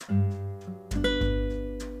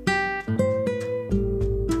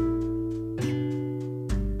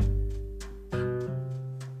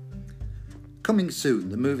Coming soon,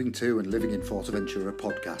 the Moving to and Living in Forteventura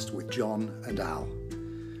podcast with John and Al.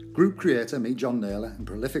 Group creator, me, John Naylor, and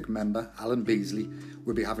prolific member, Alan Beasley,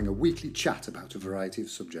 will be having a weekly chat about a variety of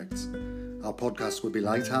subjects. Our podcast will be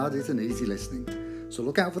light-hearted and easy listening, so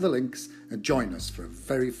look out for the links and join us for a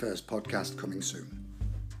very first podcast coming soon.